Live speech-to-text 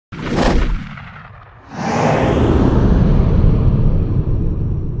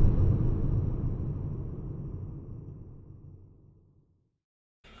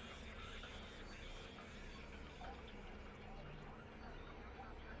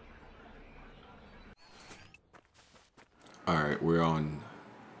Alright, we're on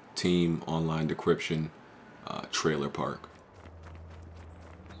Team Online Decryption, Trailer Park.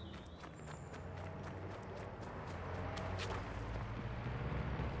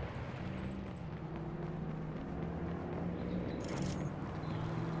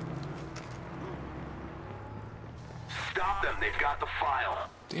 Stop them, they've got the file.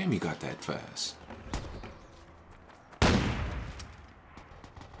 Damn, he got that fast.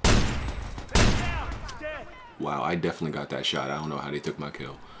 Wow, I definitely got that shot. I don't know how they took my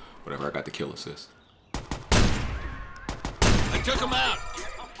kill. Whatever, I got the kill assist. I took him out.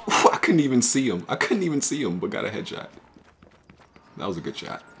 I couldn't even see him. I couldn't even see him, but got a headshot. That was a good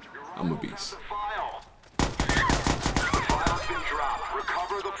shot. I'm a beast. The file's been dropped.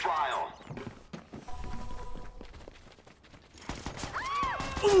 Recover the file.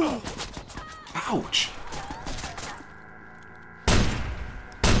 Ouch.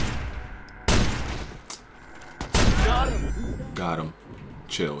 Got him.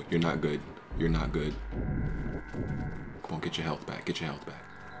 Chill. You're not good. You're not good. Come on, get your health back. Get your health back.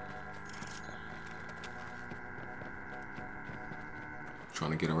 Trying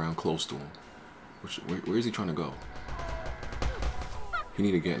to get around close to him. Where is he trying to go? He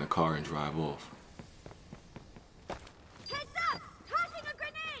need to get in a car and drive off. Heads up! Tossing a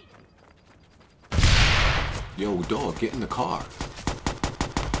grenade! Yo, dog, get in the car.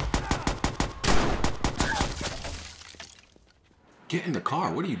 Get in the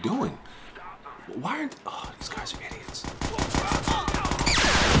car. What are you doing? Why aren't... Oh, these guys are idiots.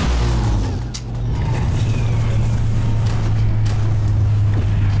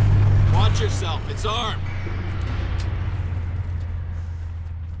 Watch yourself. It's armed.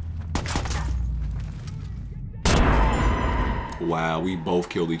 Wow, we both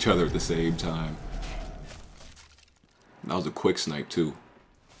killed each other at the same time. That was a quick snipe, too.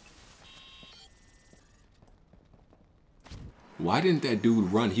 Why didn't that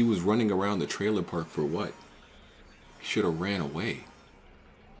dude run? He was running around the trailer park for what? He should have ran away.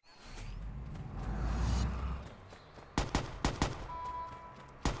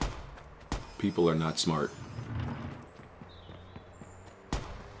 People are not smart.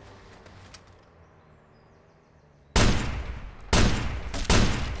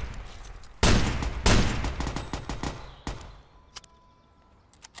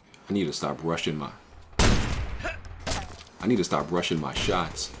 I need to stop rushing my... I need to stop rushing my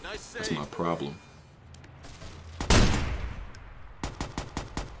shots. That's my problem.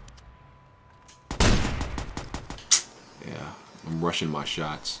 Yeah, I'm rushing my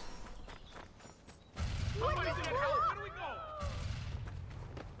shots.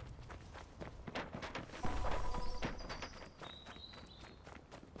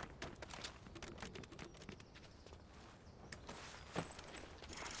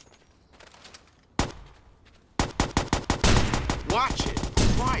 Watch it.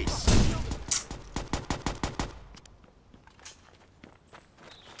 Twice.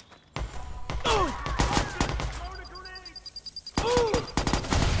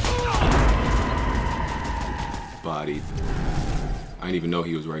 Bodied. I didn't even know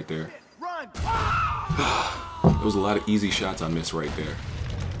he was right there. There was a lot of easy shots I missed right there.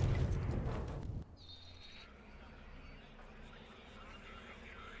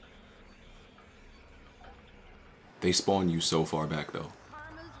 They spawn you so far back though.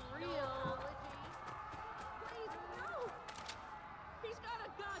 Karma's real, Please, no! He's got a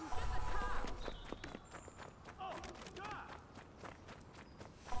gun! Get the cops! Oh, God!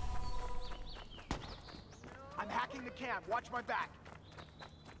 I'm hacking the cam. Watch my back.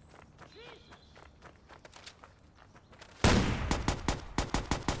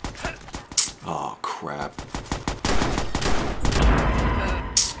 Oh crap.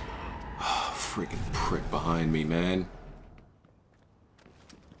 Freaking prick behind me, man.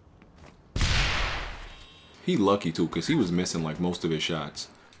 He lucky too, because he was missing like most of his shots.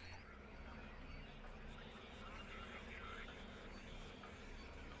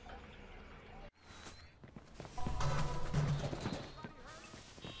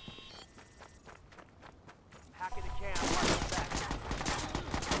 Hacking the cam. Watch my back.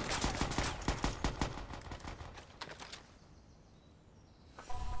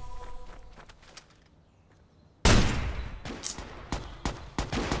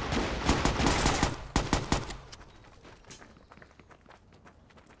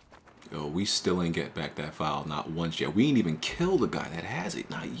 Yo, we still ain't get back that file, not once yet. We ain't even kill the guy that has it,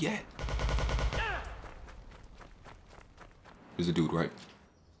 not yet. There's a dude, right?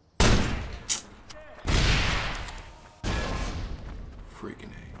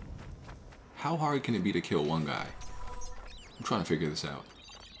 Freaking A. How hard can it be to kill one guy? I'm trying to figure this out.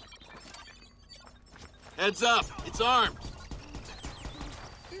 Heads up. It's armed.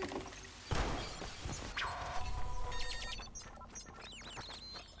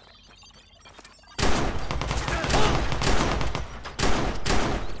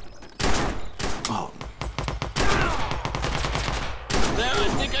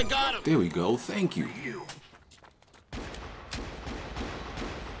 Got him. There we go. Thank you.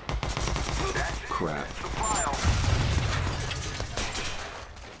 Crap. The file.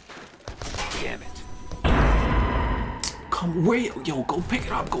 Damn it. Come wait, yo, go pick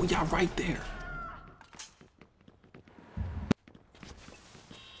it up. Go, yeah, right there.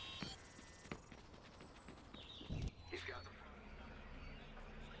 He's got the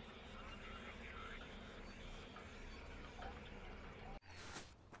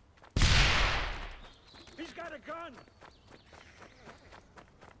He's got a gun!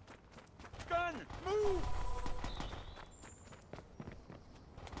 Gun! Move!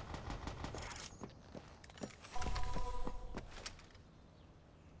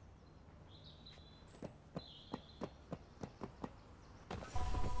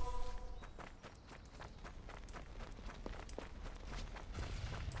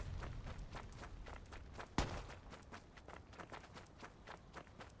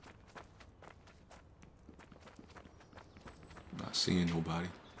 Not seeing nobody.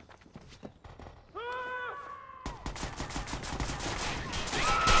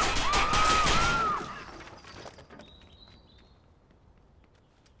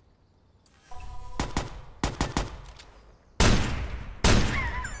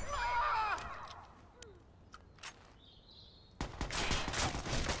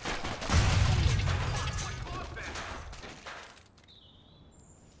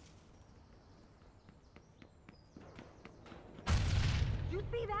 You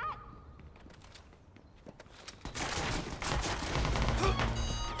see that?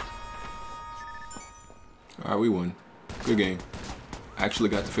 Alright, we won. Good game. Actually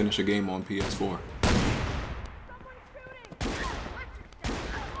got to finish a game on PS4.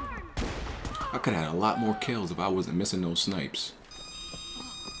 I could have had a lot more kills if I wasn't missing those snipes.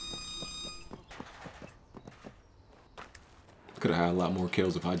 Could have had a lot more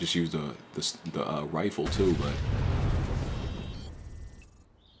kills if I just used the rifle too, but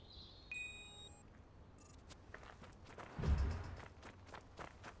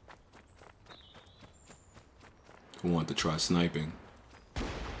I want to try sniping.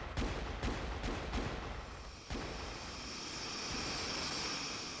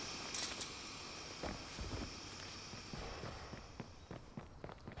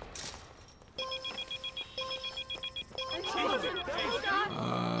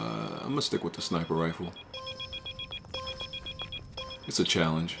 I'm gonna stick with the sniper rifle. It's a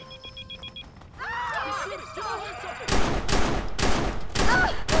challenge.